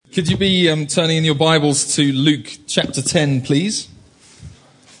Could you be turning in your Bibles to Luke chapter 10, please?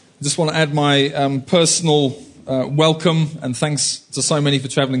 I just want to add my personal welcome and thanks to so many for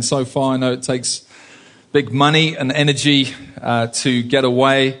traveling so far. I know it takes big money and energy to get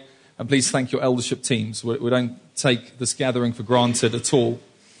away. And please thank your eldership teams. We don't take this gathering for granted at all.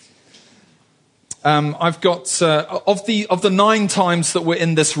 I've got, of the 9 times that we're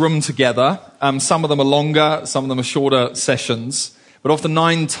in this room together, some of them are longer, some of them are shorter sessions. But of the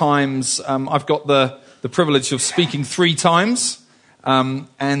 9 times, I've got the privilege of speaking 3 times.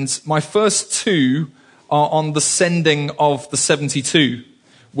 And my first 2 are on the sending of the 72,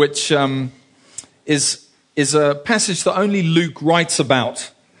 which is a passage that only Luke writes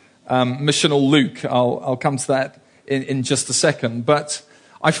about. Missional Luke. I'll come to that in just a second. But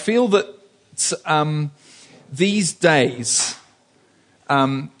I feel that these days,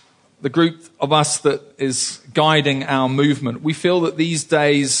 the group of us that is guiding our movement, we feel that these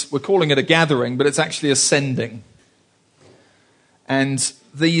days, we're calling it a gathering, but it's actually a sending. And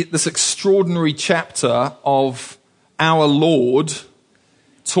this extraordinary chapter of our Lord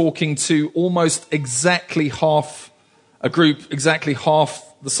talking to almost exactly half a group, exactly half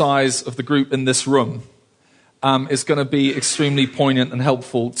the size of the group in this room, is going to be extremely poignant and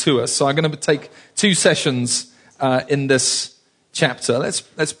helpful to us. So I'm going to take 2 sessions in this chapter.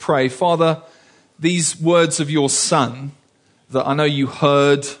 Let's pray. Father, these words of your Son that I know you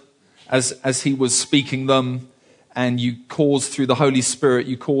heard as he was speaking them, and you caused through the Holy Spirit,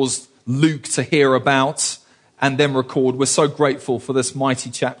 you caused Luke to hear about and then record. We're so grateful for this mighty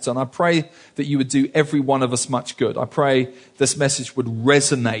chapter, and I pray that you would do every one of us much good. I pray this message would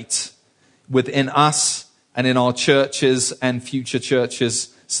resonate within us and in our churches and future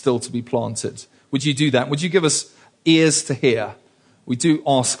churches still to be planted. Would you do that? Would you give us ears to hear? We do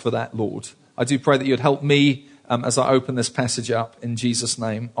ask for that, Lord. I do pray that you'd help me as I open this passage up in Jesus'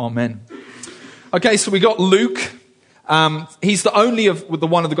 name. Amen. Okay, so we got Luke. He's the only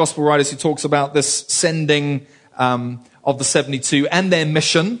one of the gospel writers who talks about this sending of the 72 and their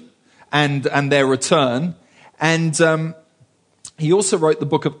mission and their return. And he also wrote the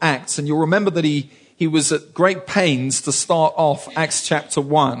book of Acts. And you'll remember that he was at great pains to start off Acts chapter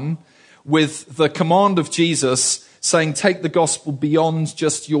 1 with the command of Jesus saying, take the gospel beyond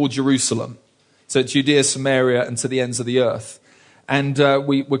just your Jerusalem, to Judea, Samaria, and to the ends of the earth. And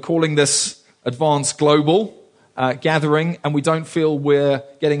we're calling this Advanced Global gathering, and we don't feel we're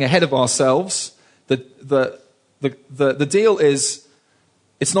getting ahead of ourselves. The deal is,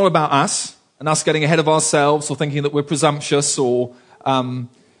 it's not about us and us getting ahead of ourselves or thinking that we're presumptuous or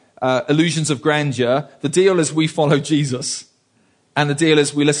illusions of grandeur. The deal is we follow Jesus, and the deal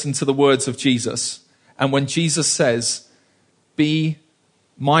is we listen to the words of Jesus. And when Jesus says, be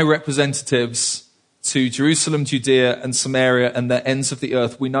my representatives to Jerusalem, Judea, and Samaria, and the ends of the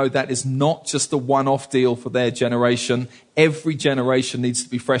earth, we know that is not just a one-off deal for their generation. Every generation needs to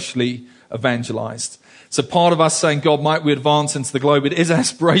be freshly evangelized. So part of us saying, God, might we advance into the globe? It is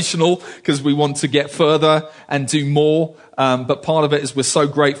aspirational because we want to get further and do more. But part of it is we're so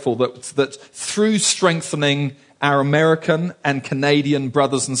grateful that through strengthening our American and Canadian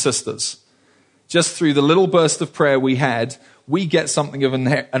brothers and sisters, just through the little burst of prayer we had, we get something of an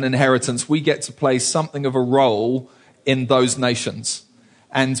inheritance. We get to play something of a role in those nations.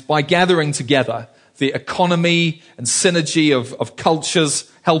 And by gathering together, the economy and synergy of cultures,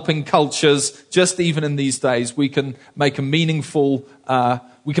 helping cultures, just even in these days, we can make some meaningful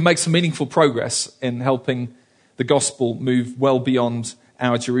progress in helping the gospel move well beyond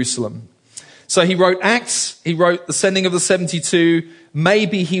our Jerusalem. So he wrote Acts, he wrote the sending of the 72.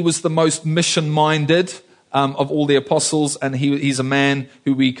 Maybe he was the most mission-minded of all the apostles, and he's a man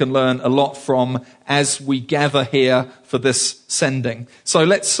who we can learn a lot from as we gather here for this sending. So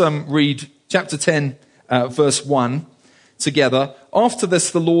let's read chapter 10, verse 1 together. After this,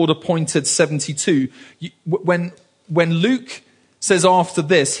 the Lord appointed 72. When Luke says after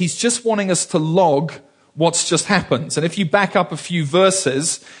this, he's just wanting us to log what's just happened. And if you back up a few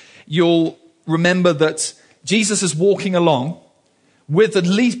verses, you'll remember that Jesus is walking along with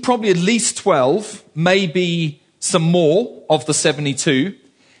probably at least 12, maybe some more of the 72.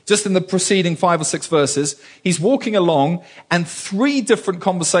 Just in the preceding 5 or 6 verses, he's walking along and 3 different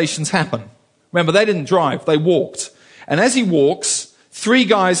conversations happen. Remember, they didn't drive, they walked. And as he walks, 3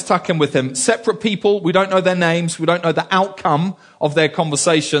 guys tuck in with him, separate people. We don't know their names. We don't know the outcome of their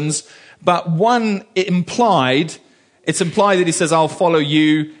conversations. But one, it's implied that he says, I'll follow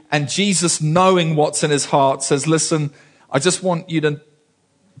you. And Jesus, knowing what's in his heart, says, listen, I just want you to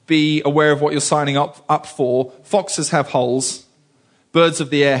be aware of what you're signing up for. Foxes have holes. Birds of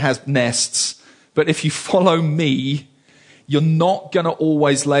the air have nests. But if you follow me, you're not going to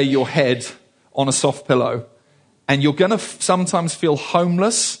always lay your head on a soft pillow. And you're going to sometimes feel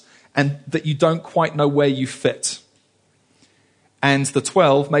homeless and that you don't quite know where you fit. And the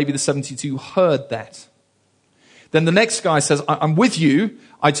 12, maybe the 72, heard that. Then the next guy says, I'm with you.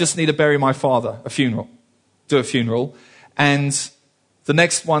 I just need to bury my father, do a funeral. And the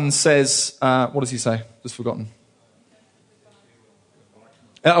next one says, what does he say? Just forgotten.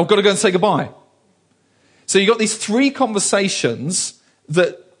 I've got to go and say goodbye. So you've got these three conversations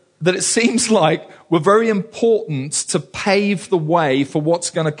that it seems like were very important to pave the way for what's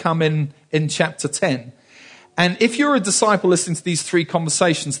going to come in chapter 10. And if you're a disciple listening to these three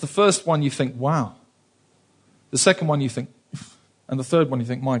conversations, the first one you think, wow. The second one you think, and the third one you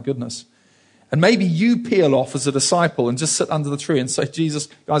think, my goodness. And maybe you peel off as a disciple and just sit under the tree and say, Jesus,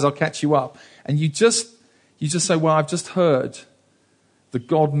 guys, I'll catch you up. And you just say, well, I've just heard the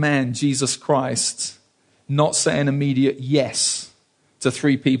God-man, Jesus Christ, not say an immediate yes to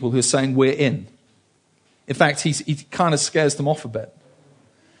three people who are saying we're in. In fact, he kind of scares them off a bit.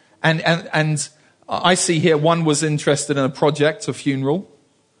 And I see here one was interested in a project, a funeral.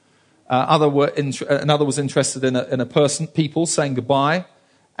 Another was interested in a person, people saying goodbye.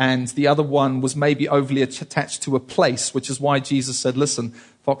 And the other one was maybe overly attached to a place, which is why Jesus said, listen,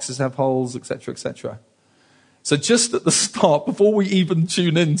 foxes have holes, etc., etc. So just at the start, before we even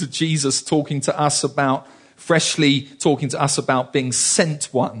tune in to Jesus freshly talking to us about being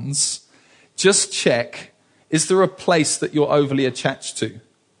sent ones, just check, is there a place that you're overly attached to?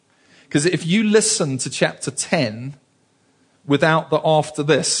 Because if you listen to chapter 10 without the after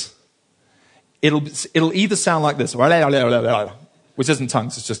this, it'll either sound like this, which isn't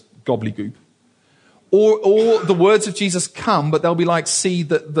tongues, it's just gobbledygook. Or the words of Jesus come, but they'll be like seed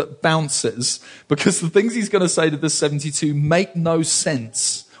that bounces, because the things he's going to say to this 72 make no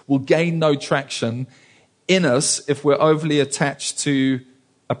sense, will gain no traction in us if we're overly attached to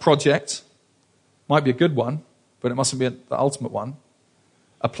a project. Might be a good one, but it mustn't be the ultimate one.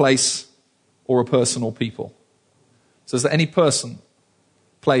 A place or a person or people. So is there any person,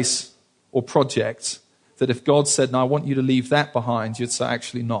 place or project that if God said, no, I want you to leave that behind, you'd say,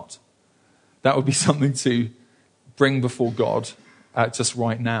 actually not. That would be something to bring before God just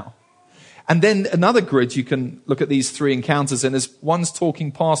right now. And then another grid you can look at these three encounters in is one's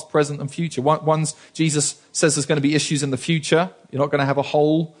talking past, present, and future. One's Jesus says there's going to be issues in the future. You're not going to have a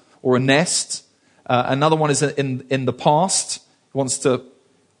hole or a nest. Another one is in the past. He wants to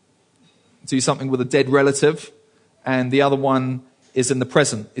do something with a dead relative. And the other one is in the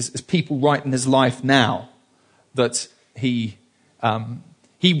present, is people right in his life now that he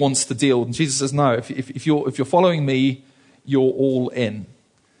wants to deal with. And Jesus says, no, if you're following me, you're all in.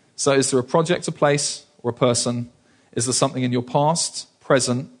 So is there a project, a place, or a person? Is there something in your past,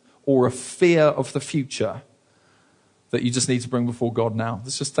 present, or a fear of the future that you just need to bring before God now?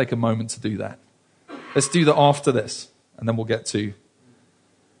 Let's just take a moment to do that. Let's do that after this, and then we'll get to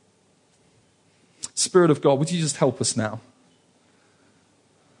Spirit of God. Would you just help us now?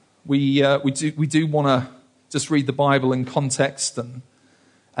 We do want to just read the Bible in context,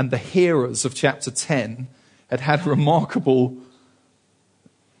 and the hearers of chapter 10 had a remarkable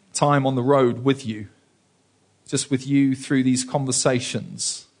time on the road with you, just with you through these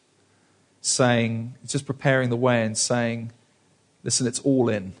conversations, just preparing the way and saying, listen, it's all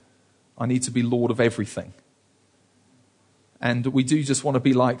in. I need to be Lord of everything. And we do just want to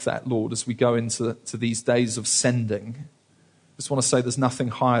be like that, Lord, as we go into these days of sending. Just want to say there's nothing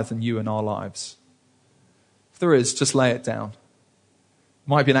higher than you in our lives. If there is, just lay it down. It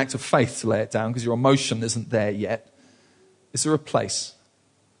might be an act of faith to lay it down because your emotion isn't there yet. Is there a place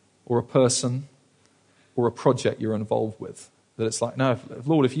or a person or a project you're involved with that it's like, no,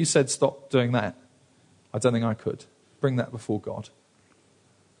 Lord, if you said stop doing that, I don't think I could. Bring that before God.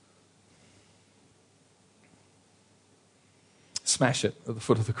 Smash it at the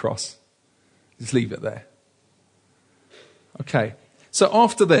foot of the cross. Just leave it there. Okay, so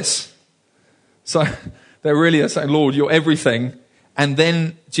after this, so they really are saying, Lord, you're everything. And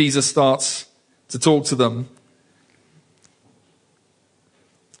then Jesus starts to talk to them.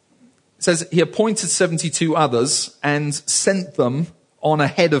 It says, he appointed 72 others and sent them on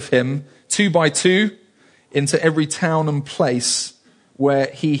ahead of him, 2 by 2, into every town and place where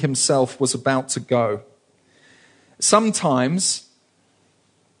he himself was about to go. Sometimes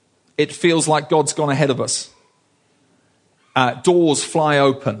it feels like God's gone ahead of us. Doors fly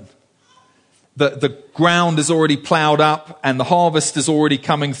open. The ground is already plowed up and the harvest is already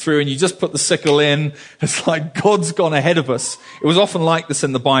coming through and you just put the sickle in. It's like God's gone ahead of us. It was often like this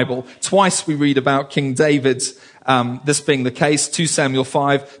in the Bible. Twice we read about King David, this being the case. 2 Samuel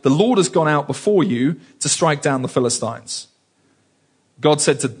 5, the Lord has gone out before you to strike down the Philistines. God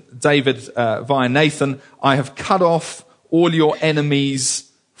said to David via Nathan, I have cut off all your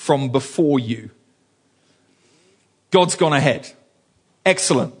enemies from before you. God's gone ahead.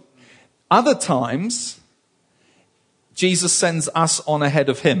 Excellent. Other times, Jesus sends us on ahead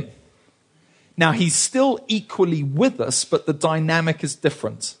of him. Now, he's still equally with us, but the dynamic is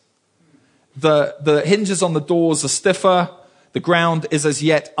different. The hinges on the doors are stiffer. The ground is as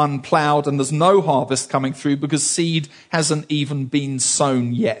yet unplowed, and there's no harvest coming through because seed hasn't even been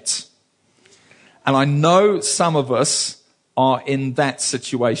sown yet. And I know some of us are in that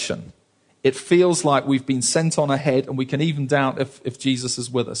situation. It feels like we've been sent on ahead, and we can even doubt if Jesus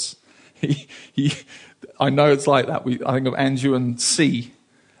is with us. I know it's like that. I think of Andrew and C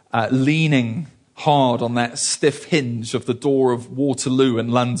leaning hard on that stiff hinge of the door of Waterloo in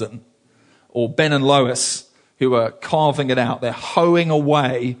London, or Ben and Lois, who are carving it out. They're hoeing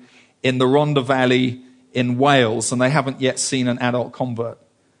away in the Rhondda Valley in Wales, and they haven't yet seen an adult convert.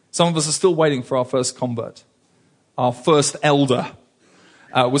 Some of us are still waiting for our first convert, our first elder.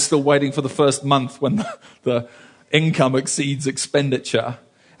 We're still waiting for the first month when the income exceeds expenditure.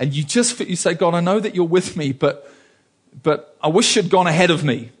 And you say, God, I know that you're with me, but I wish you'd gone ahead of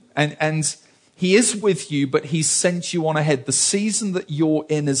me. And he is with you, but he's sent you on ahead. The season that you're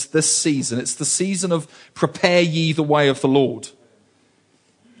in is this season. It's the season of prepare ye the way of the Lord.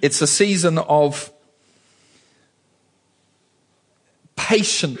 It's a season of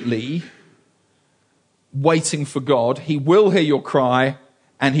patiently waiting for God. He will hear your cry,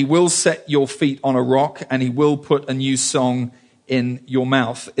 and he will set your feet on a rock, and he will put a new song in your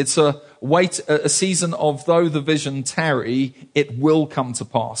mouth. It's a season of though the vision tarry, it will come to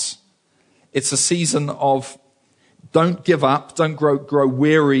pass. It's a season of don't give up, don't grow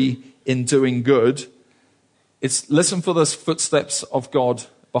weary in doing good. It's listen for the footsteps of God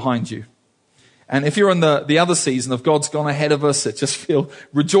behind you. And if you're in the other season of God's gone ahead of us,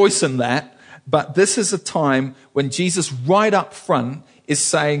 rejoice in that. But this is a time when Jesus right up front is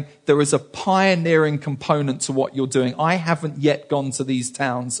saying there is a pioneering component to what you're doing. I haven't yet gone to these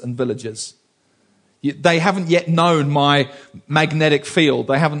towns and villages. They haven't yet known my magnetic field.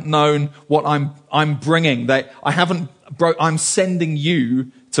 They haven't known what I'm bringing. I'm sending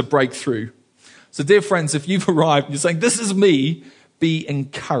you to break through. So dear friends, if you've arrived and you're saying, this is me, be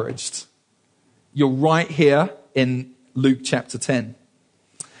encouraged. You're right here in Luke chapter 10.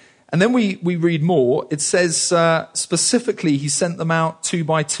 And then we read more. It says specifically he sent them out 2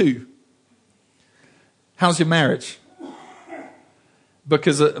 by 2. How's your marriage?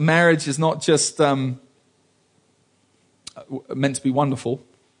 Because a marriage is not just meant to be wonderful.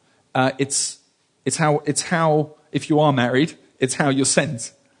 It's how if you are married, it's how you're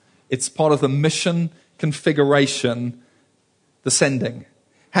sent. It's part of the mission configuration, the sending.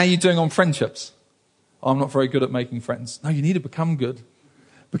 How are you doing on friendships? Oh, I'm not very good at making friends. No, you need to become good.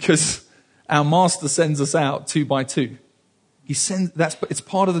 Because our master sends us out 2 by 2. It's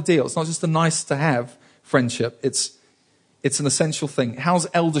part of the deal. It's not just a nice to have friendship. It's an essential thing. How's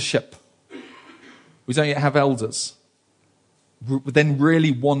eldership? We don't yet have elders. We then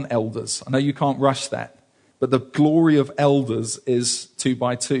really want elders. I know you can't rush that. But the glory of elders is 2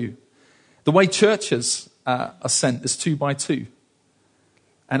 by 2. The way churches are sent is 2 by 2.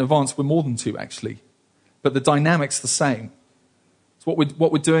 And Advance, we're more than 2 actually. But the dynamic's the same. So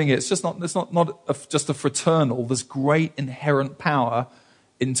what we're doing here, it's not just a fraternal. There's great inherent power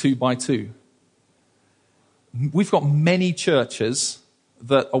in 2 by 2. We've got many churches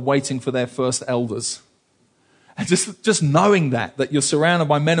that are waiting for their first elders. And just knowing that you're surrounded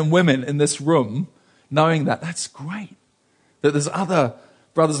by men and women in this room, knowing that's great. That there's other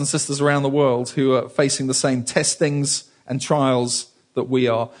brothers and sisters around the world who are facing the same testings and trials that we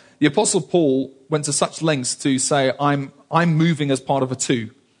are. The Apostle Paul went to such lengths to say, I'm moving as part of a 2.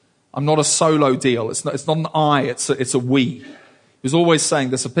 I'm not a solo deal. It's not an I, it's a we. He was always saying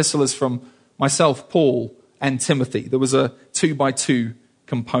this epistle is from myself, Paul, and Timothy. There was a 2 by 2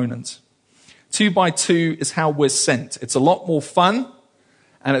 component. 2 by 2 is how we're sent. It's a lot more fun,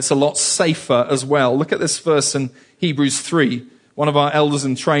 and it's a lot safer as well. Look at this verse in Hebrews 3. One of our elders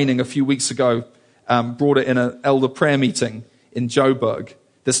in training a few weeks ago brought it in an elder prayer meeting in Joburg,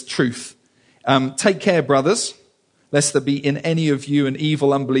 this truth. Take care, brothers, lest there be in any of you an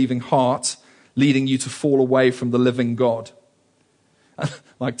evil, unbelieving heart, leading you to fall away from the living God.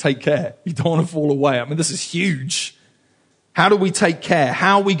 Like, take care. You don't want to fall away. I mean, this is huge. How do we take care?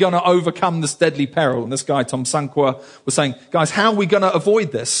 How are we going to overcome this deadly peril? And this guy, Tom Sankwa, was saying, guys, how are we going to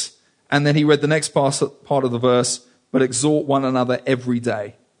avoid this? And then he read the next part of the verse, but exhort one another every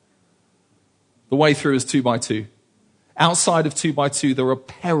day. The way through is 2 by 2. Outside of 2 by 2, there are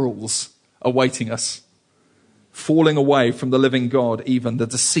perils awaiting us. falling away from the living God, even the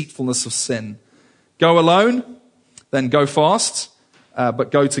deceitfulness of sin. Go alone, then go fast,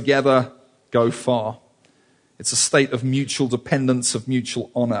 but go together, go far. It's a state of mutual dependence, of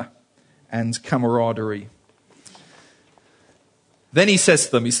mutual honor and camaraderie. Then he says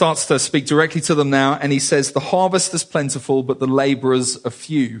to them, he starts to speak directly to them now, and he says, the harvest is plentiful, but the laborers are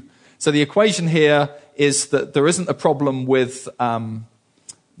few. So the equation here is that there isn't a problem with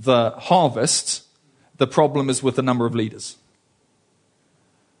the harvest. The problem is with the number of leaders.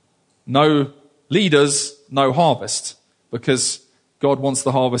 No leaders, no harvest, because God wants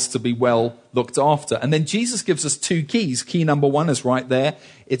the harvest to be well looked after. And then Jesus gives us two keys. Key number one is right there.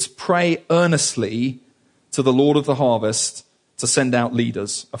 It's pray earnestly to the Lord of the harvest to send out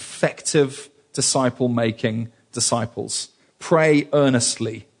leaders, effective disciple-making disciples. Pray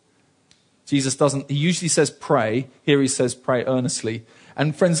earnestly. Jesus doesn't, he usually says pray. Here he says pray earnestly.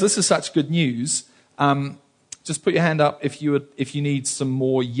 And friends, this is such good news. Just put your hand up if you need some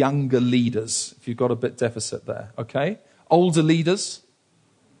more younger leaders, if you've got a bit deficit there, okay? Older leaders,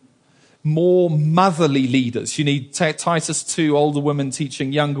 more motherly leaders. You need Titus 2, older women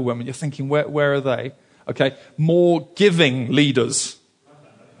teaching younger women. You're thinking, where are they? Okay, more giving leaders.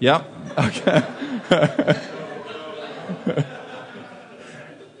 Yeah, okay.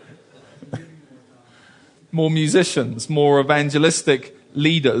 More musicians, more evangelistic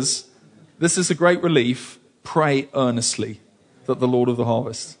leaders. This is a great relief. Pray earnestly that the Lord of the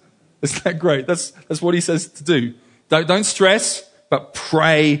harvest. Isn't that great? That's what he says to do. Don't stress, but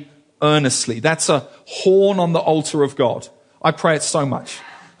pray earnestly. That's a horn on the altar of God. I pray it so much.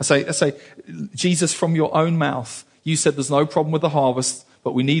 I say, Jesus, from your own mouth, you said there's no problem with the harvest,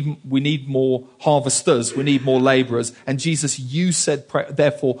 but we need more harvesters. We need more laborers. And Jesus, you said,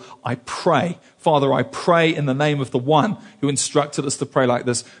 therefore, I pray. Father, I pray in the name of the one who instructed us to pray like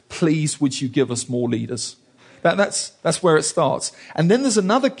this. Please, would you give us more leaders? That's where it starts. And then there's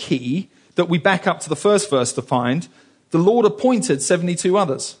another key that we back up to the first verse to find. The Lord appointed 72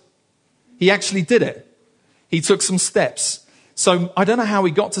 others. He actually did it. He took some steps. So I don't know how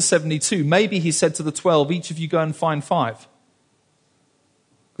he got to 72. Maybe he said to the 12, each of you go and find 5.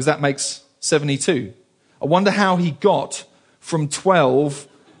 Because that makes 72. I wonder how he got from 12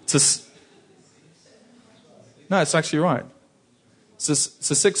 to... No, it's actually right. So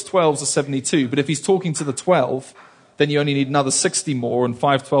 6 12s are 72. But if he's talking to the 12, then you only need another 60 more, and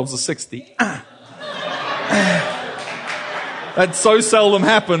 5 12s are 60. That so seldom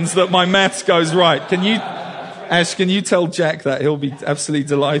happens that my maths goes right. Ash, can you tell Jack that? He'll be absolutely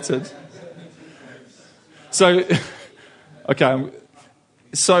delighted. So, okay.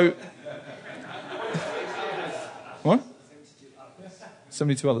 So, what?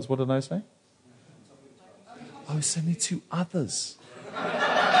 72 others. What did I say? Oh, 72 others.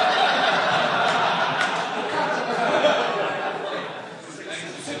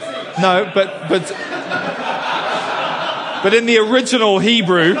 No, but in the original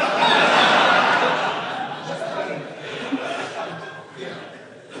Hebrew,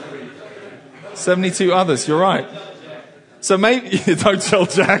 "72 others." You're right. So maybe don't tell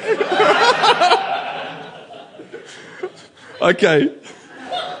Jack. Okay.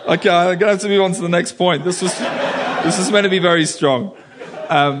 I'm gonna have to move on to the next point. This is meant to be very strong. We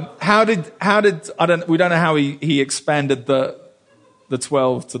don't know how he expanded the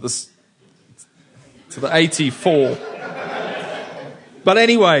 12 to the 84. But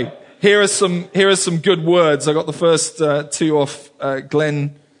anyway, here are some good words. I got the first two off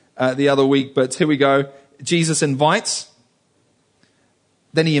Glenn the other week, but here we go. Jesus invites,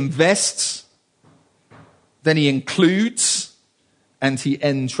 then he invests, then he includes, and he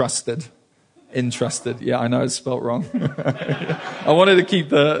entrusted. Entrusted. Yeah, I know it's spelt wrong. I wanted to keep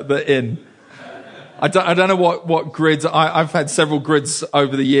the in. I don't know what grids. I've had several grids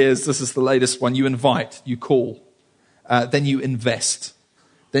over the years. This is the latest one. You invite, you call, then you invest,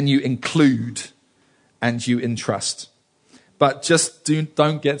 then you include, and you entrust. But just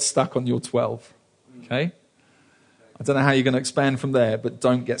don't get stuck on your 12. Okay? I don't know how you're going to expand from there, but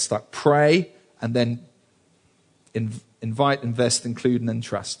don't get stuck. Pray and then invite, invest, include, and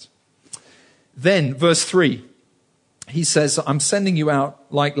entrust. Then, verse 3, he says, I'm sending you out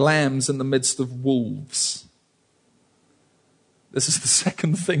like lambs in the midst of wolves. This is the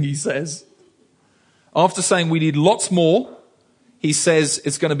second thing he says. After saying we need lots more, he says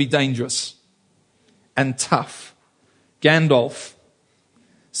it's going to be dangerous and tough. Gandalf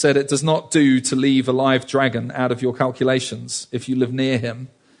said it does not do to leave a live dragon out of your calculations if you live near him.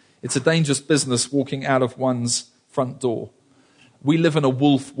 It's a dangerous business walking out of one's front door. We live in a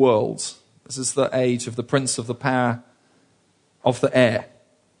wolf world. This is the age of the prince of the power of the air.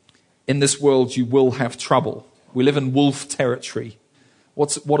 In this world, you will have trouble. We live in wolf territory.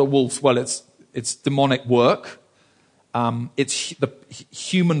 What are wolves? Well, it's demonic work. It's the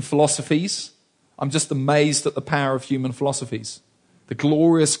human philosophies. I'm just amazed at the power of human philosophies. The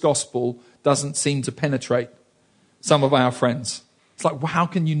glorious gospel doesn't seem to penetrate some of our friends. It's like, well, how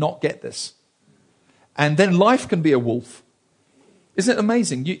can you not get this? And then life can be a wolf. Isn't it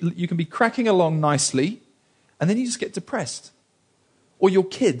amazing? You can be cracking along nicely, and then you just get depressed. Or your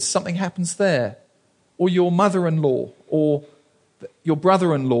kids, something happens there. Or your mother-in-law, or your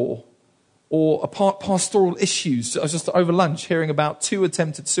brother-in-law, or pastoral issues. I was just over lunch hearing about 2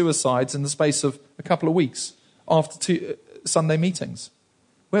 attempted suicides in the space of a couple of weeks after 2 Sunday meetings.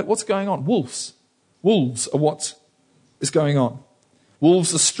 What's going on? Wolves. Wolves are what is going on.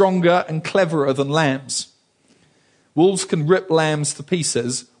 Wolves are stronger and cleverer than lambs. Wolves can rip lambs to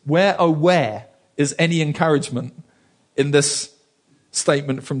pieces. Where, oh where, is any encouragement in this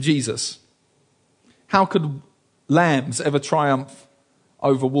statement from Jesus? How could lambs ever triumph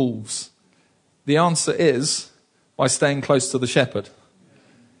over wolves? The answer is by staying close to the shepherd,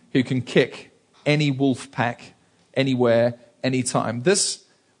 who can kick any wolf pack anywhere, anytime.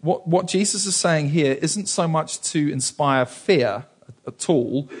 What Jesus is saying here isn't so much to inspire fear at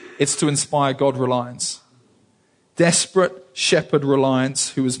all, it's to inspire God reliance. Desperate shepherd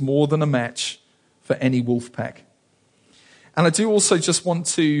reliance who is more than a match for any wolf pack. And I do also just want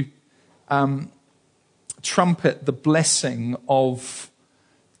to trumpet the blessing of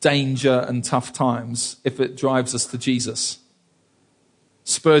danger and tough times if it drives us to Jesus.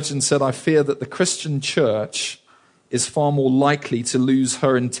 Spurgeon said, I fear that the Christian church is far more likely to lose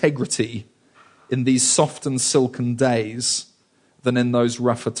her integrity in these soft and silken days than in those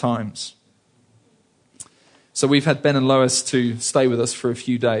rougher times. So we've had Ben and Lois to stay with us for a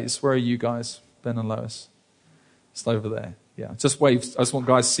few days. Where are you guys, Ben and Lois? Just over there. Yeah, just wave. I just want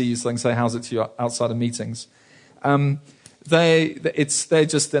guys to see you so they can say, how's it to you outside of meetings? They're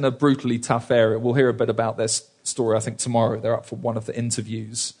just in a brutally tough area. We'll hear a bit about their story, I think, tomorrow. They're up for one of the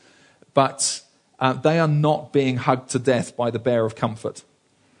interviews. But they are not being hugged to death by the bear of comfort.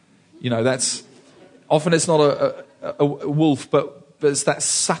 You know, often it's not a wolf, but it's that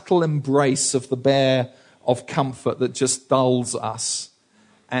subtle embrace of the bear of comfort that just dulls us.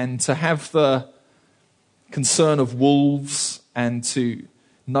 And to have the concern of wolves and to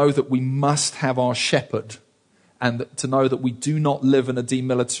know that we must have our shepherd and to know that we do not live in a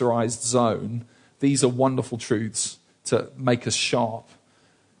demilitarized zone, these are wonderful truths to make us sharp.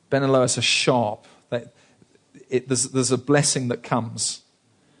 Ben and Lois are sharp. There's a blessing that comes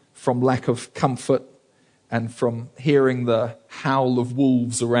from lack of comfort and from hearing the howl of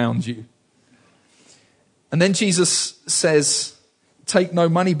wolves around you. And then Jesus says, take no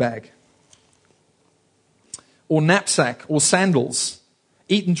money bag or knapsack or sandals.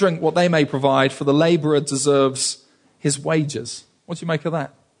 Eat and drink what they may provide, for the laborer deserves his wages. What do you make of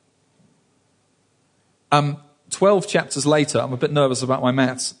that? 12 chapters later, I'm a bit nervous about my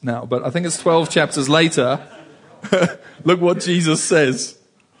maths now, but I think it's 12 chapters later. Look what Jesus says.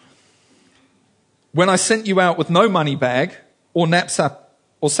 When I sent you out with no money bag or knapsack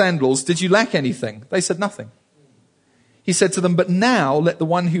or sandals, did you lack anything? They said nothing. He said to them, but now let the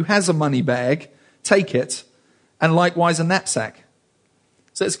one who has a money bag take it, and likewise a knapsack.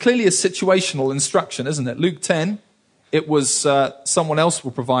 So it's clearly a situational instruction, isn't it? Luke 10, it was someone else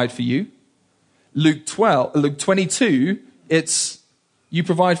will provide for you. Luke 22, it's you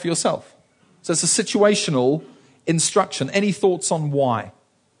provide for yourself. So it's a situational instruction. Any thoughts on why?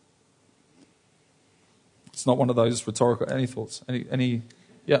 It's not one of those rhetorical. Any thoughts? Any?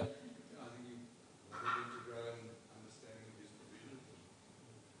 Yeah.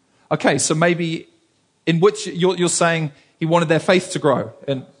 Okay, so maybe in which you're saying he wanted their faith to grow.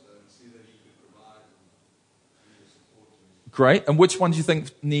 And great. And which one do you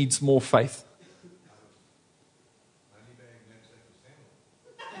think needs more faith?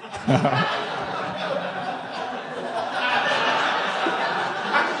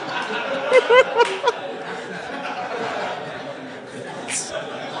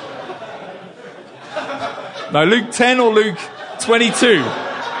 No, Luke 10 or Luke 22?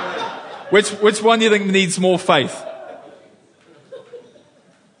 Which one do you think needs more faith?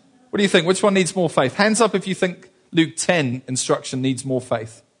 What do you think? Which one needs more faith? Hands up if you think Luke 10 instruction needs more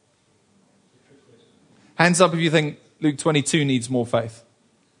faith. Hands up if you think Luke 22 needs more faith.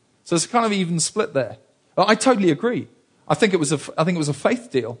 So it's a kind of even split there. I totally agree. I think it was a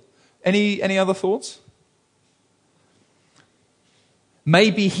faith deal. Any other thoughts?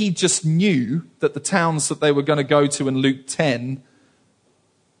 Maybe he just knew that the towns that they were going to go to in Luke 10,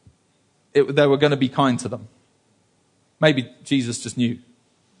 they were going to be kind to them. Maybe Jesus just knew.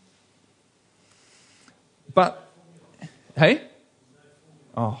 But, hey?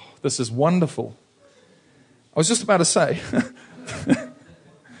 Oh, this is wonderful. I was just about to say,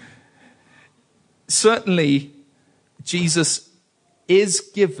 certainly Jesus is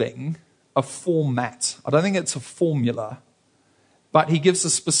giving a format. I don't think it's a formula, but he gives a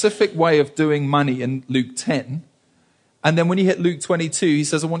specific way of doing money in Luke 10. And then when you hit Luke 22, he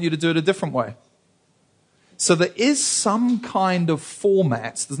says, I want you to do it a different way. So there is some kind of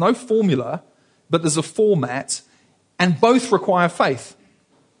format. There's no formula, but there's a format, and both require faith.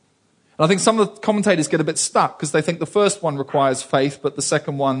 And I think some of the commentators get a bit stuck because they think the first one requires faith, but the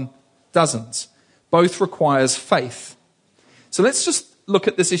second one doesn't. Both requires faith. So let's just look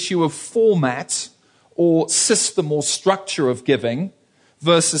at this issue of format or system or structure of giving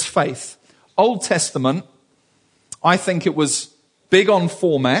versus faith. Old Testament, I think it was big on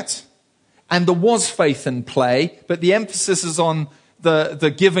format, and there was faith in play, but the emphasis is on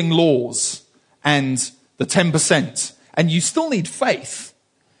the giving laws and the 10%. And you still need faith,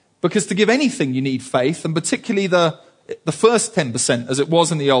 because to give anything you need faith, and particularly the first 10%, as it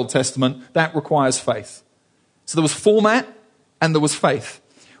was in the Old Testament, that requires faith. So there was format and there was faith.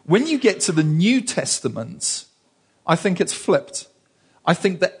 When you get to the New Testament, I think it's flipped. I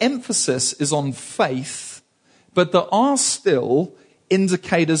think the emphasis is on faith, but there are still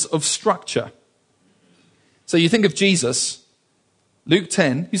indicators of structure. So you think of Jesus, Luke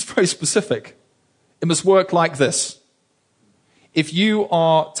 10, he's very specific. It must work like this. If you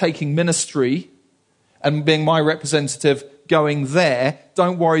are taking ministry and being my representative going there,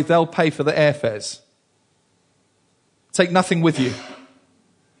 don't worry, they'll pay for the airfares. Take nothing with you.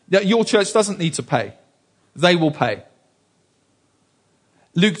 Your church doesn't need to pay. They will pay.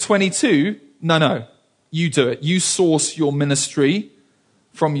 Luke 22, no, you do it. You source your ministry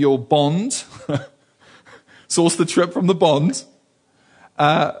from your bond. Source the trip from the bond.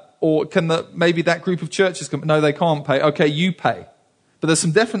 Or maybe that group of churches come? No, they can't pay. Okay, you pay. But there's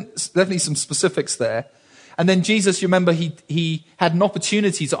definitely some specifics there. And then Jesus, you remember, he had an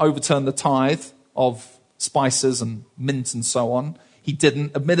opportunity to overturn the tithe of spices and mint and so on. He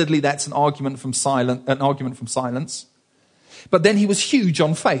didn't. Admittedly, that's an argument from silence. But then he was huge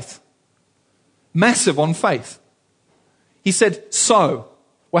on faith. Massive on faith. He said, sow.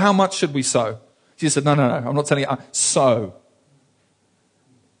 Well, how much should we sow? Jesus said, no, I'm not telling you. Sow.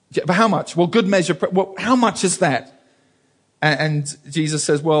 Yeah, but how much? Well, good measure. Well, how much is that? And Jesus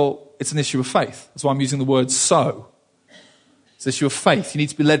says, well, it's an issue of faith. That's why I'm using the word sow. It's an issue of faith. You need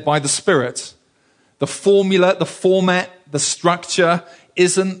to be led by the Spirit. The formula, the format, the structure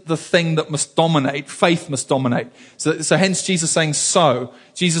isn't the thing that must dominate. Faith must dominate. So hence Jesus saying sow.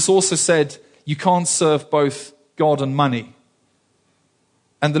 Jesus also said, you can't serve both God and money.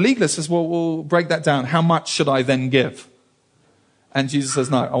 And the legalist says, well, we'll break that down. How much should I then give? And Jesus says,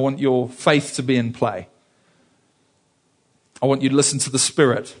 no, I want your faith to be in play. I want you to listen to the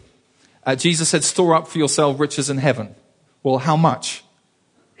Spirit. Jesus said, store up for yourself riches in heaven. Well, how much?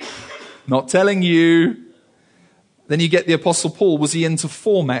 Not telling you. Then you get the Apostle Paul. Was he into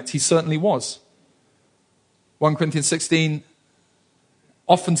format? He certainly was. 1 Corinthians 16,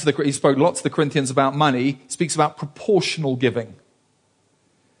 he spoke a lot to the Corinthians about money. He speaks about proportional giving.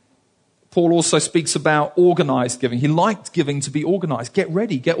 Paul also speaks about organized giving. He liked giving to be organized. Get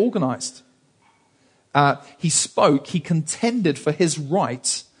ready, get organized. He contended for his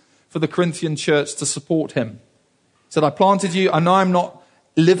right for the Corinthian church to support him. He said, I planted you. I know I'm not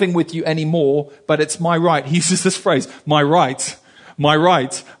living with you anymore, but it's my right. He uses this phrase, my right, my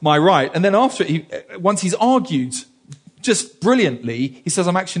right, my right. And then once he's argued just brilliantly, he says,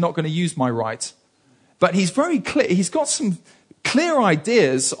 I'm actually not going to use my right. But he's very clear. He's got some clear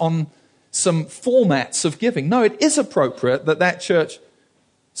ideas on some formats of giving. No, it is appropriate that church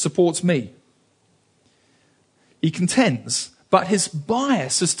supports me. He contends, but his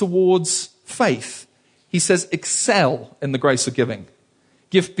bias is towards faith. He says, excel in the grace of giving.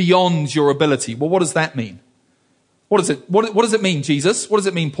 Give beyond your ability. Well, what does that mean? What does it mean, Jesus? What does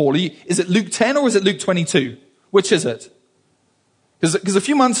it mean, Paul? Is it Luke 10 or is it Luke 22? Which is it? Because a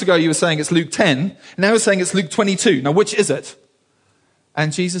few months ago you were saying it's Luke 10, and now you're saying it's Luke 22. Now, which is it?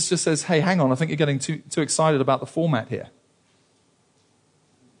 And Jesus just says, hey, hang on, I think you're getting too excited about the format here.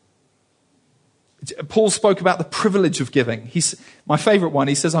 Paul spoke about the privilege of giving. My favorite one,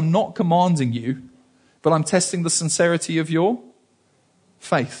 he says, I'm not commanding you, but I'm testing the sincerity of your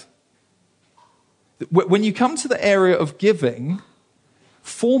faith. When you come to the area of giving,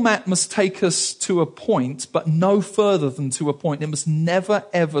 format must take us to a point, but no further than to a point. It must never,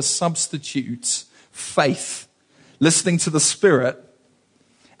 ever substitute faith, listening to the Spirit,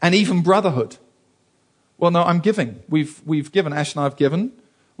 and even brotherhood. Well, no, I'm giving. We've given. Ash and I have given.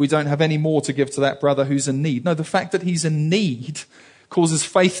 we don't have any more to give to that brother who's in need. No, the fact that he's in need causes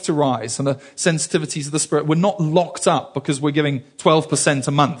faith to rise and the sensitivities of the Spirit. We're not locked up because we're giving 12%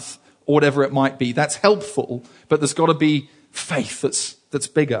 a month or whatever it might be. That's helpful, but there's got to be faith that's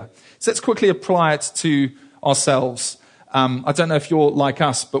bigger. So let's quickly apply it to ourselves. I don't know if you're like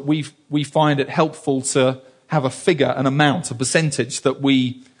us, but we find it helpful to have a figure, an amount, a percentage that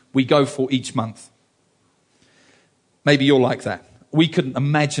we go for each month. Maybe you're like that. We couldn't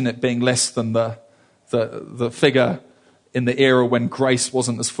imagine it being less than the figure in the era when grace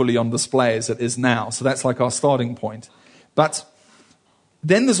wasn't as fully on display as it is now. So that's like our starting point. But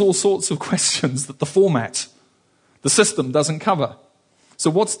then there's all sorts of questions that the format, the system doesn't cover. So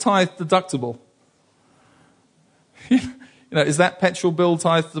what's tithe deductible? Is that petrol bill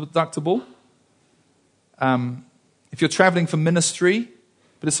tithe deductible? If you're traveling for ministry,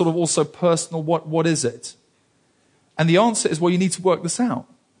 but it's sort of also personal, what is it? And the answer is, well, you need to work this out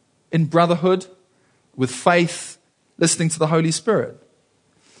in brotherhood, with faith, listening to the Holy Spirit.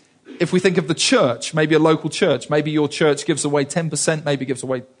 If we think of the church, maybe a local church, maybe your church gives away 10%, maybe gives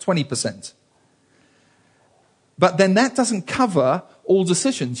away 20%. But then that doesn't cover all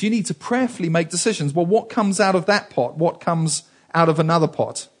decisions. You need to prayerfully make decisions. Well, what comes out of that pot? What comes out of another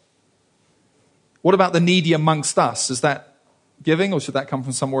pot? What about the needy amongst us? Is that giving, or should that come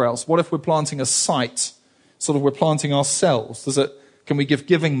from somewhere else? What if we're planting a site? Sort of we're planting ourselves. Can we give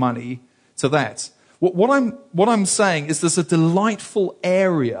giving money to that? What I'm saying is there's a delightful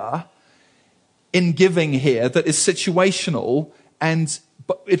area in giving here that is situational,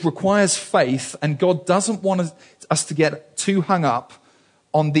 but it requires faith, and God doesn't want us to get too hung up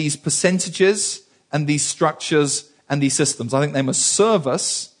on these percentages and these structures and these systems. I think they must serve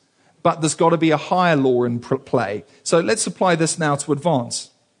us, but there's got to be a higher law in play. So let's apply this now to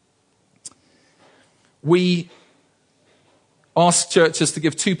Advance. We ask churches to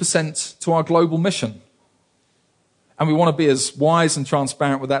give 2% to our global mission. And we want to be as wise and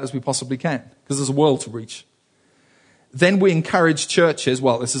transparent with that as we possibly can, because there's a world to reach. Then we encourage churches,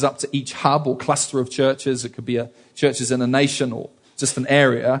 well, this is up to each hub or cluster of churches. It could be churches in a nation or just an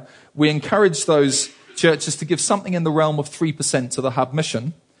area. We encourage those churches to give something in the realm of 3% to the hub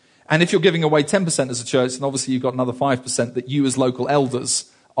mission. And if you're giving away 10% as a church, then obviously you've got another 5% that you as local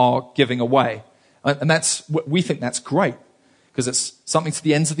elders are giving away. And we think that's great, because it's something to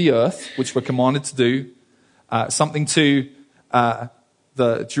the ends of the earth, which we're commanded to do, something to the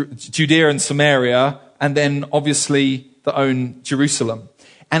Judea and Samaria, and then obviously the own Jerusalem.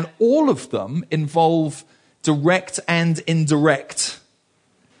 And all of them involve direct and indirect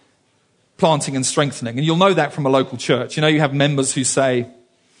planting and strengthening. And you'll know that from a local church. You have members who say,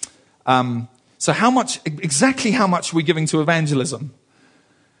 so exactly how much are we giving to evangelism?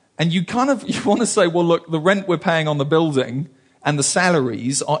 And you want to say, well, look, the rent we're paying on the building and the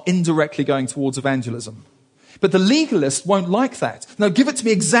salaries are indirectly going towards evangelism. But the legalist won't like that. No, give it to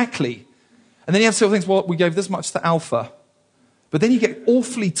me exactly. And then you have several things, well, we gave this much to Alpha. But then you get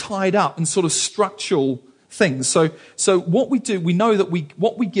awfully tied up in sort of structural things. So what we do, we know that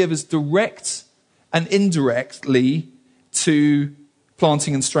what we give is direct and indirectly to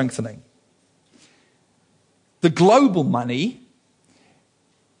planting and strengthening. The global money,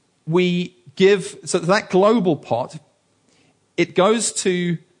 we give, so that global pot, it goes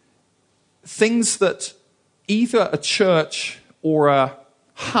to things that either a church or a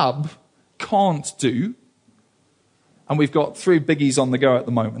hub can't do. And we've got 3 biggies on the go at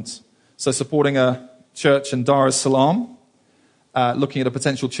the moment. So supporting a church in Dar es Salaam, looking at a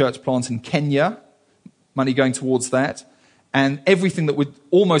potential church plant in Kenya, money going towards that, and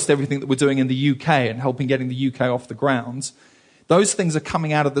almost everything that we're doing in the UK and helping getting the UK off the ground. Those things are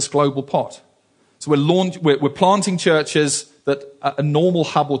coming out of this global pot. So we're planting churches that a normal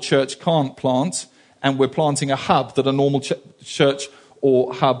hub or church can't plant, and we're planting a hub that a normal church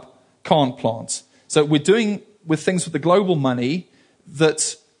or hub can't plant. So we're doing with things with the global money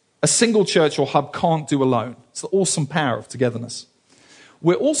that a single church or hub can't do alone. It's the awesome power of togetherness.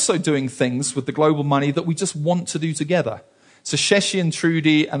 We're also doing things with the global money that we just want to do together. So Sheshi and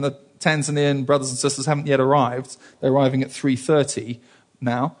Trudy and the Tanzanian brothers and sisters haven't yet arrived. They're arriving at 3:30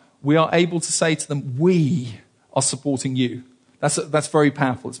 now. We are able to say to them, we are supporting you. That's very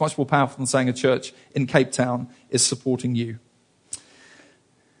powerful. It's much more powerful than saying a church in Cape Town is supporting you.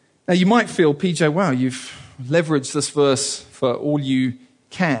 Now you might feel, PJ, wow, you've leveraged this verse for all you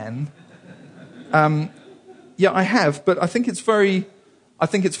can. Yeah, I have, but I think it's very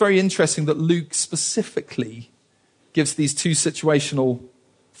interesting that Luke specifically gives these 2 situational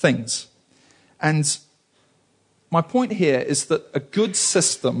things. And my point here is that a good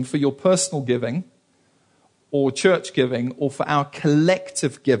system for your personal giving or church giving or for our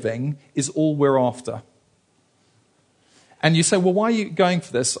collective giving is all we're after. And you say, well, why are you going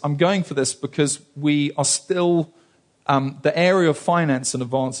for this? I'm going for this because we are still, the area of finance and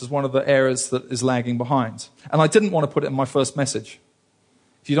advance is one of the areas that is lagging behind. And I didn't want to put it in my first message.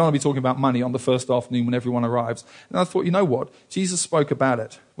 If you don't want to be talking about money on the first afternoon when everyone arrives. And I thought, you know what? Jesus spoke about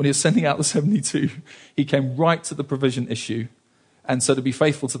it. When he was sending out the 72, he came right to the provision issue. And so to be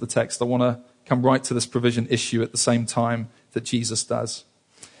faithful to the text, I want to come right to this provision issue at the same time that Jesus does.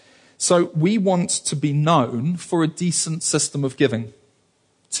 So we want to be known for a decent system of giving.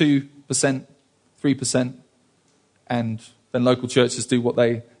 2%, 3%, and then local churches do what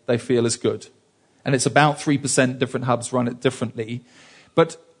they feel is good. And it's about 3%, different hubs run it differently.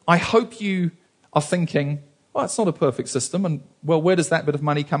 But I hope you are thinking, well, it's not a perfect system, and well, where does that bit of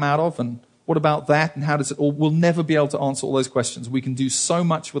money come out of, and what about that, and how does it all? We'll never be able to answer all those questions. We can do so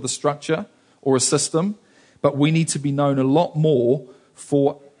much with a structure or a system, but we need to be known a lot more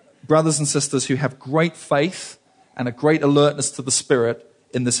for brothers and sisters who have great faith and a great alertness to the Spirit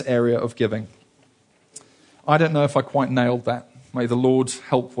in this area of giving. I don't know if I quite nailed that. May the Lord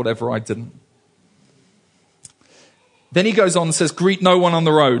help whatever I didn't. Then he goes on and says, greet no one on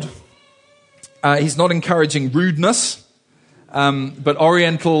the road. He's not encouraging rudeness, but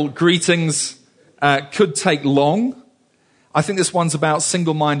Oriental greetings could take long. I think this one's about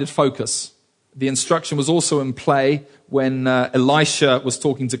single-minded focus. The instruction was also in play when Elisha was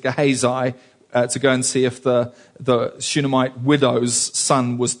talking to Gehazi to go and see if the Shunammite widow's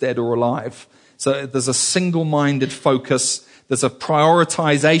son was dead or alive. So there's a single-minded focus. There's a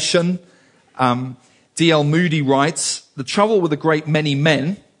prioritization. D.L. Moody writes, the trouble with a great many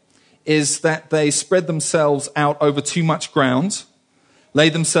men is that they spread themselves out over too much ground, lay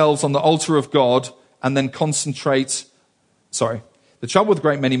themselves on the altar of God, and then concentrate. The trouble with a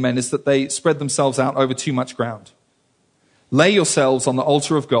great many men is that they spread themselves out over too much ground. Lay yourselves on the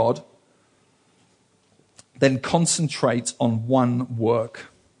altar of God, then concentrate on one work.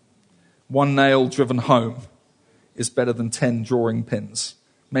 One nail driven home is better than 10 drawing pins.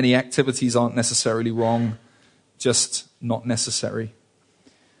 Many activities aren't necessarily wrong, just not necessary.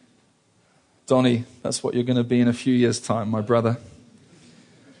 Donnie, that's what you're going to be in a few years' time, my brother.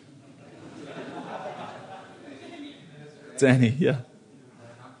 Danny, yeah.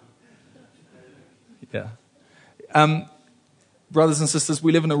 Brothers and sisters,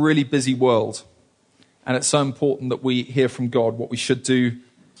 we live in a really busy world, and it's so important that we hear from God what we should do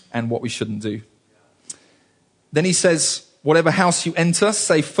and what we shouldn't do. Then he says, whatever house you enter,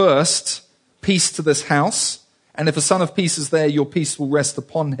 say first, peace to this house. And if a son of peace is there, your peace will rest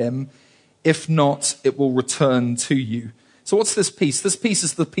upon him. If not, it will return to you. So what's this peace? This peace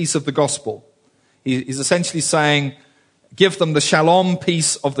is the peace of the gospel. He's essentially saying, give them the shalom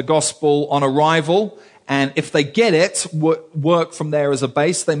peace of the gospel on arrival. And if they get it, work from there as a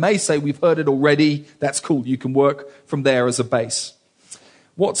base. They may say, we've heard it already. That's cool. You can work from there as a base.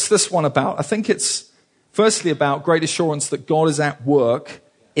 What's this one about? I think it's firstly about great assurance that God is at work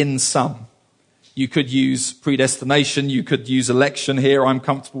in some. You could use predestination. You could use election here. I'm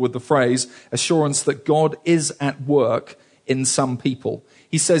comfortable with the phrase assurance that God is at work in some people.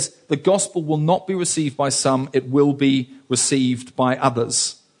 He says the gospel will not be received by some. It will be received by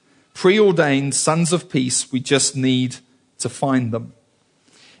others. Preordained sons of peace. We just need to find them.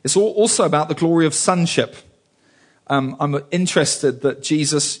 It's also about the glory of sonship. I'm interested that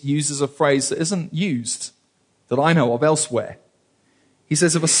Jesus uses a phrase that isn't used, that I know of elsewhere. He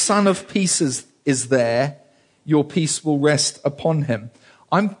says, if a son of peace is there, your peace will rest upon him.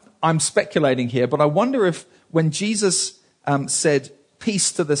 I'm speculating here, but I wonder if when Jesus said,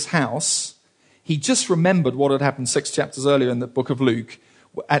 peace to this house, he just remembered what had happened 6 chapters earlier in the book of Luke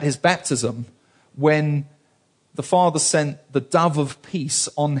at his baptism when the Father sent the dove of peace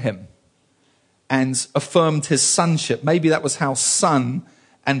on him and affirmed his sonship. Maybe that was how son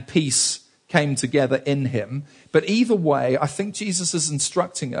and peace came together in him. But either way, I think Jesus is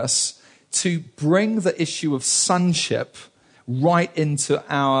instructing us to bring the issue of sonship right into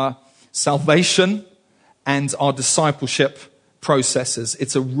our salvation and our discipleship processes.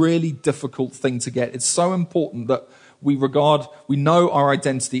 It's a really difficult thing to get. It's so important that we know our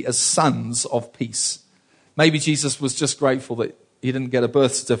identity as sons of peace. Maybe Jesus was just grateful that he didn't get a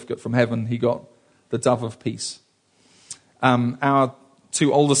birth certificate from heaven. He got the dove of peace. Our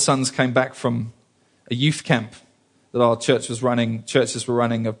 2 older sons came back from a youth camp that our churches were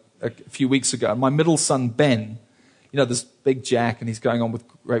running a few weeks ago. My middle son, Ben, there's big Jack, and he's going on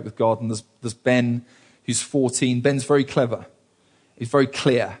great with God, and there's Ben, who's 14. Ben's very clever. He's very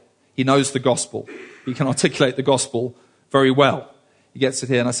clear. He knows the gospel. He can articulate the gospel very well. he gets it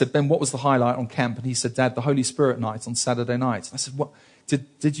here. And I said, Ben, what was the highlight on camp? And he said, Dad, the Holy Spirit night on Saturday night. And I said, what?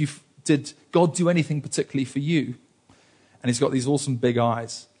 Did God do anything particularly for you? And he's got these awesome big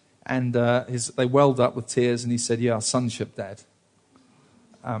eyes. And they welled up with tears. And he said, yeah, sonship, Dad.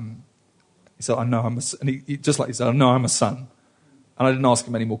 He said, I know I'm a son. And he just like he said, I know I'm a son. And I didn't ask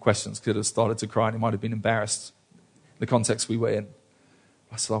him any more questions because he'd have started to cry and he might have been embarrassed in the context we were in.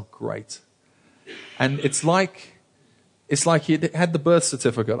 I said, oh, great. And it's like he had the birth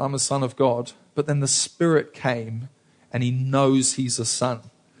certificate, I'm a son of God, but then the Spirit came and he knows he's a son.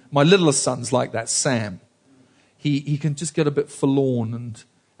 My littlest son's like that, Sam. He can just get a bit forlorn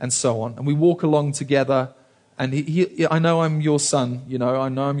and so on. And we walk along together and I know I'm your son, I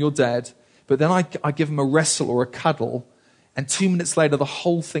know I'm your dad, but then I give him a wrestle or a cuddle and 2 minutes later the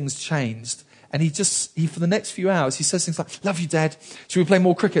whole thing's changed. And he for the next few hours, he says things like, love you, Dad. Should we play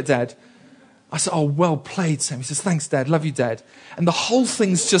more cricket, Dad? I said, oh, well played, Sam. He says, thanks, Dad. Love you, Dad. And the whole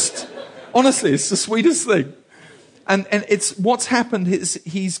thing's just, honestly, it's the sweetest thing. And it's what's happened is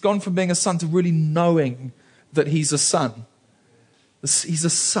he's gone from being a son to really knowing that he's a son. He's a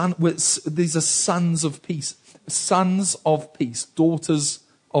son. These are sons of peace. Sons of peace. Daughters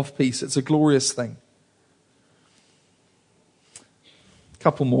of peace. It's a glorious thing.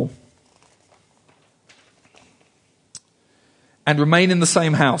 Couple more. And remain in the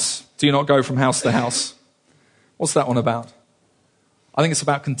same house. Do not go from house to house. What's that one about? I think it's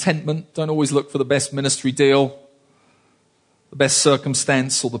about contentment. Don't always look for the best ministry deal, the best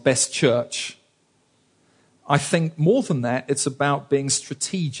circumstance, or the best church. I think more than that, it's about being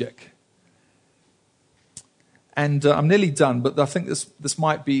strategic. And I'm nearly done, but I think this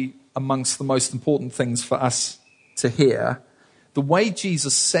might be amongst the most important things for us to hear. The way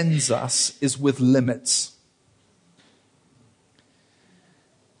Jesus sends us is with limits.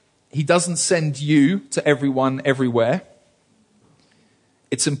 He doesn't send you to everyone everywhere.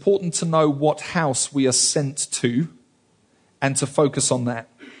 It's important to know what house we are sent to and to focus on that.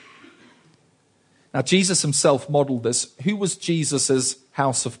 Now, Jesus himself modeled this. Who was Jesus'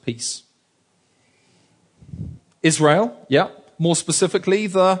 house of peace? Israel, yeah. More specifically,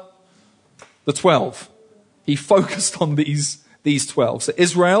 the 12. He focused on these 12. So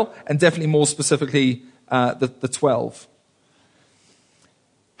Israel, and definitely more specifically, the 12.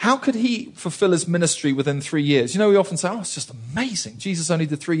 How could he fulfill his ministry within 3 years? We often say, oh, it's just amazing. Jesus only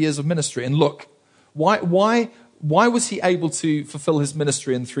did 3 years of ministry. And look, why was he able to fulfill his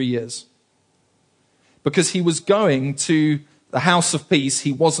ministry in 3 years? Because he was going to the house of peace.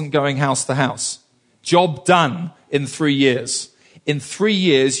 He wasn't going house to house. Job done in 3 years. In 3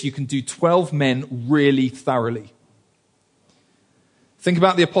 years, you can do 12 men really thoroughly. Think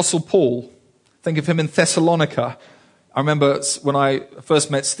about the Apostle Paul. Think of him in Thessalonica. I remember when I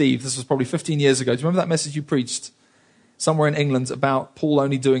first met Steve, this was probably 15 years ago. Do you remember that message you preached somewhere in England about Paul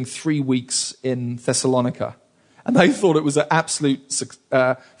only doing 3 weeks in Thessalonica? And they thought it was an absolute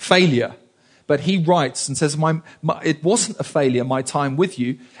failure. But he writes and says, it wasn't a failure, my time with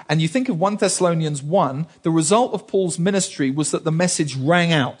you. And you think of 1 Thessalonians 1, the result of Paul's ministry was that the message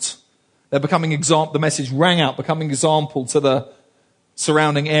rang out. The message rang out, becoming example to the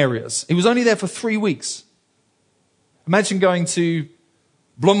surrounding areas. He was only there for 3 weeks. Imagine going to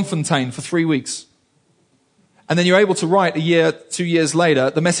Bloemfontein for 3 weeks. And then you're able to write 2 years later,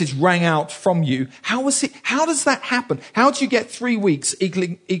 the message rang out from you. How does that happen? How do you get 3 weeks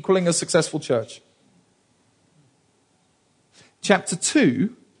equaling a successful church? Chapter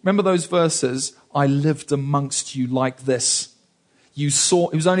 2, remember those verses? I lived amongst you like this. He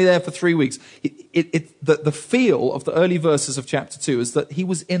was only there for 3 weeks. The feel of the early verses of chapter 2 is that he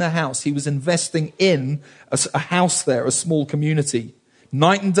was in a house. He was investing in a house there, a small community.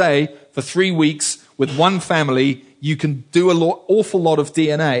 Night and day for 3 weeks with one family, you can do awful lot of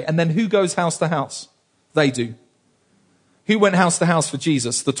DNA. And then who goes house to house? They do. Who went house to house for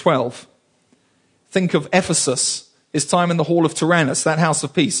Jesus? The 12. Think of Ephesus, his time in the hall of Tyrannus, that house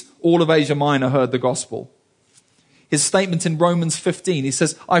of peace. All of Asia Minor heard the gospel. His statement in Romans 15, he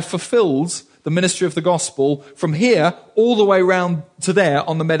says, I fulfilled the ministry of the gospel from here all the way around to there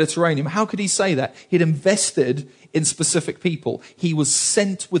on the Mediterranean. How could he say that? He'd invested in specific people. He was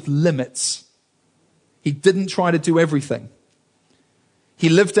sent with limits. He didn't try to do everything. He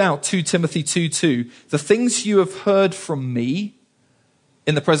lived out 2 Timothy 2:2. The things you have heard from me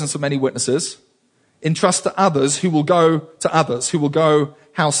in the presence of many witnesses, entrust to others who will go to others, who will go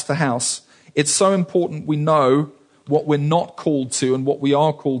house to house. It's so important we know what we're not called to and what we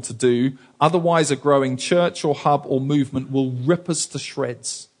are called to do. Otherwise, a growing church or hub or movement will rip us to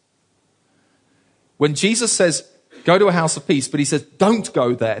shreds. When Jesus says, go to a house of peace, but he says, don't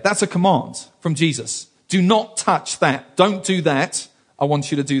go there. That's a command from Jesus. Do not touch that. Don't do that I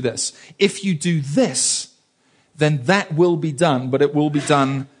want you to do this. If you do this, then that will be done, but it will be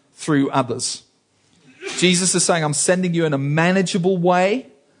done through others. Jesus is saying, I'm sending you in a manageable way,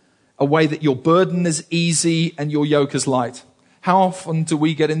 a way that your burden is easy and your yoke is light. How often do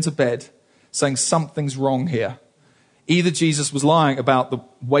we get into bed saying something's wrong here? Either Jesus was lying about the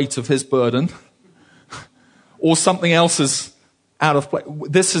weight of his burden, or something else is out of place.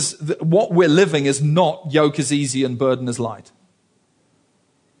 What we're living is not yoke is easy and burden is light.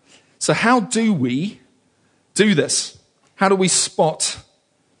 So how do we do this? How do we spot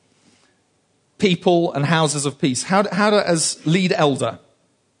people and houses of peace? How do, as lead elder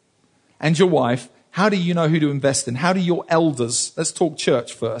and your wife, how do you know who to invest in? How do your elders, let's talk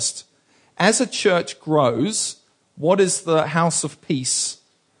church first. As a church grows, what is the house of peace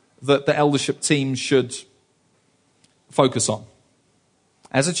that the eldership team should focus on?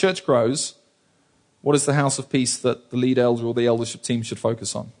 As a church grows, what is the house of peace that the lead elder or the eldership team should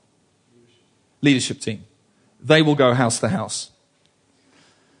focus on? Leadership team. They will go house to house.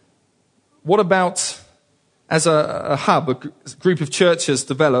 What about as a hub, a group of churches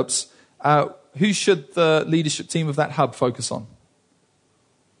develops, who should the leadership team of that hub focus on?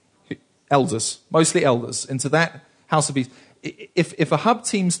 Elders, mostly elders, into that house of peace. If a hub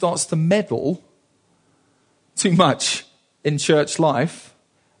team starts to meddle too much in church life,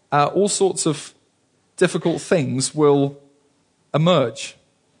 all sorts of difficult things will emerge.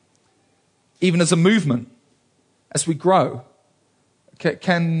 Even as a movement, as we grow,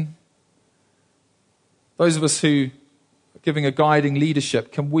 can those of us who are giving a guiding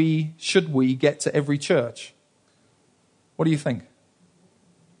leadership, should we get to every church? What do you think?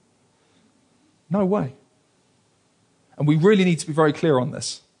 No way. And we really need to be very clear on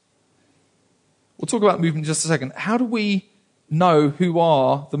this. We'll talk about movement in just a second. How do we know who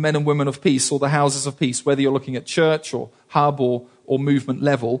are the men and women of peace or the houses of peace, whether you're looking at church or hub or movement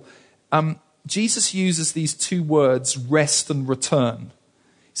level? Jesus uses these two words, rest and return.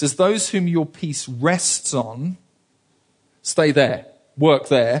 He says, those whom your peace rests on, stay there, work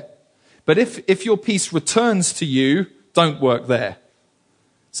there. But if your peace returns to you, don't work there.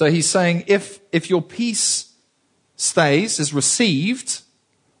 So he's saying, if your peace stays, is received,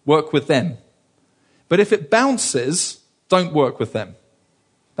 work with them. But if it bounces, don't work with them.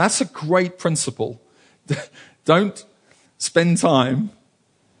 That's a great principle. Don't spend time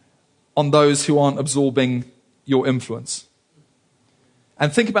on those who aren't absorbing your influence.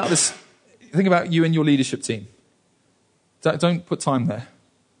 And think about this. Think about you and your leadership team. Don't put time there.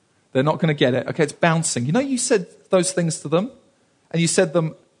 They're not going to get it. Okay, it's bouncing. You know, you said those things to them, and you said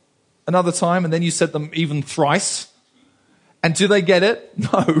them another time, and then you said them even thrice. And do they get it?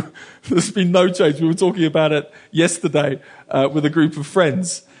 No. There's been no change. We were talking about it yesterday with a group of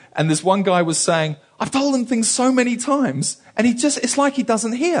friends. And this one guy was saying, I've told him things so many times, and it's like he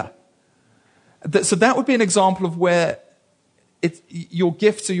doesn't hear. So that would be an example of where your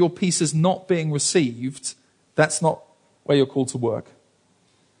gift or your peace is not being received. That's not where you're called to work.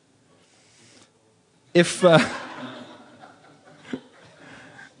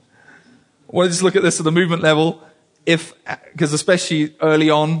 Well, just look at this at the movement level. Because especially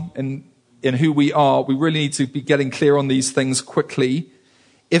early on in who we are, we really need to be getting clear on these things quickly.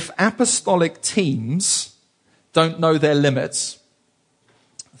 If apostolic teams don't know their limits,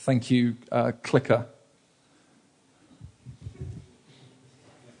 thank you, clicker.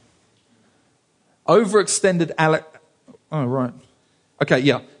 Overextended oh, right. Okay,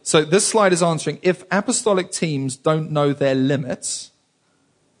 yeah. So this slide is answering, if apostolic teams don't know their limits,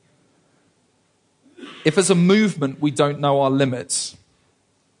 if as a movement we don't know our limits,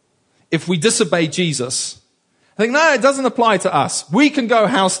 if we disobey Jesus, I think, no, it doesn't apply to us. We can go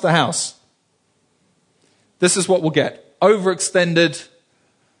house to house. This is what we'll get. Overextended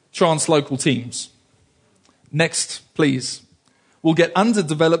translocal teams. Next, please. We'll get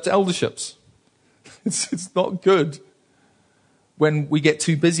underdeveloped elderships. It's not good when we get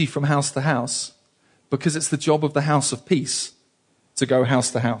too busy from house to house, because it's the job of the house of peace to go house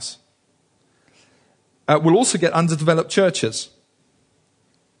to house. We'll also get underdeveloped churches.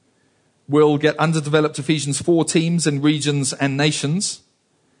 We'll get underdeveloped Ephesians 4 teams in regions and nations.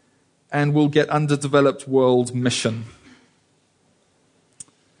 And we'll get underdeveloped world mission.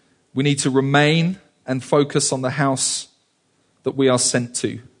 We need to remain and focus on the house that we are sent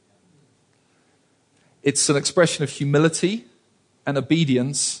to. It's an expression of humility and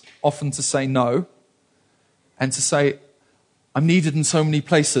obedience, often to say no, and to say, I'm needed in so many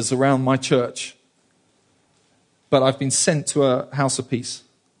places around my church, but I've been sent to a house of peace,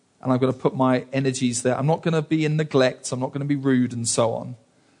 and I've got to put my energies there. I'm not going to be in neglect, I'm not going to be rude and so on,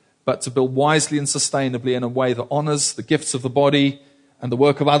 but to build wisely and sustainably in a way that honors the gifts of the body and the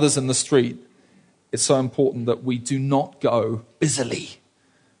work of others in the street, it's so important that we do not go busily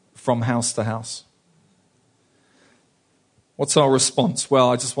from house to house. What's our response?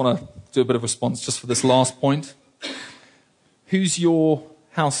 Well, I just want to do a bit of response just for this last point. Who's your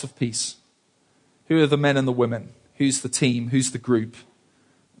house of peace? Who are the men and the women? Who's the team? Who's the group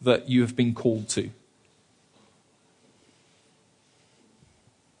that you have been called to?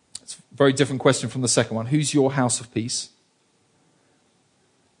 It's a very different question from the second one. Who's your house of peace?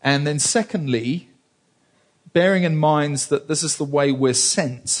 And then secondly, bearing in mind that this is the way we're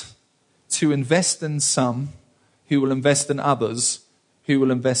sent to invest in some, who will invest in others, who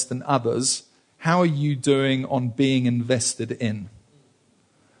will invest in others. How are you doing on being invested in?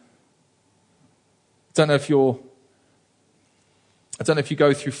 I don't know if you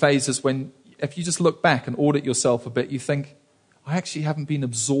go through phases when, if you just look back and audit yourself a bit, you think, I actually haven't been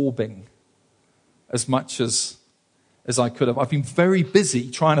absorbing as much as I could have. I've been very busy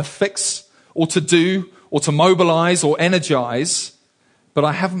trying to fix or to do or to mobilize or energize, but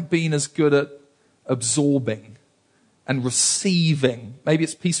I haven't been as good at absorbing and receiving. Maybe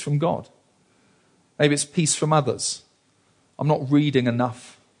it's peace from God. Maybe it's peace from others. I'm not reading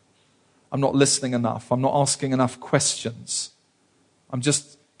enough. I'm not listening enough. I'm not asking enough questions. I'm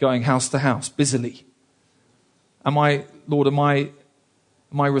just going house to house, busily. Lord, am I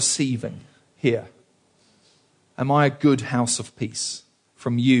receiving here? Am I a good house of peace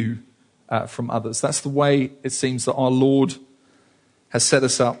from you, from others? That's the way it seems that our Lord has set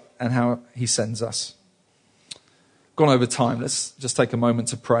us up and how he sends us. Gone over time. Let's just take a moment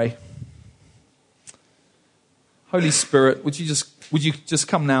to pray. Holy Spirit, would you just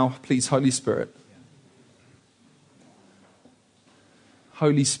come now, please, Holy Spirit?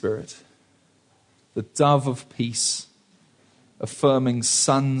 Holy Spirit, the dove of peace, affirming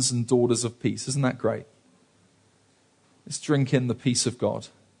sons and daughters of peace. Isn't that great? Let's drink in the peace of God.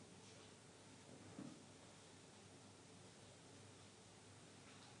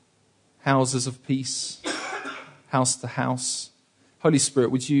 Houses of peace, house to house. Holy Spirit,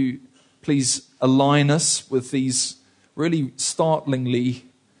 would you please align us with these really startlingly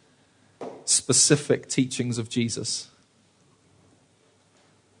specific teachings of Jesus?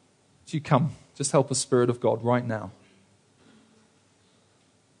 Would you come? Just help us, Spirit of God, right now.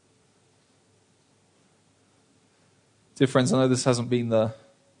 Dear friends, I know this hasn't been the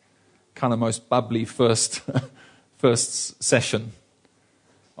kind of most bubbly first session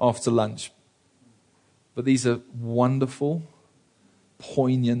after lunch, but these are wonderful,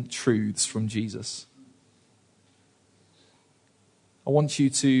 poignant truths from Jesus. I want you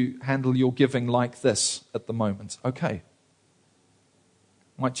to handle your giving like this at the moment. Okay.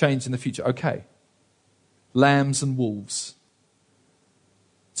 Might change in the future. Okay. Lambs and wolves.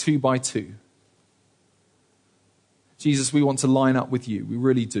 2 by 2. Jesus, we want to line up with you. We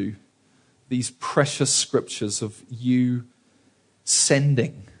really do. These precious scriptures of you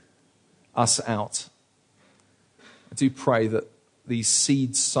sending us out. I do pray that these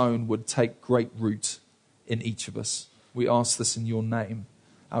seeds sown would take great root in each of us. We ask this in your name.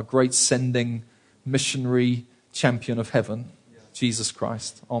 Our great sending missionary champion of heaven, Jesus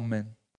Christ. Amen.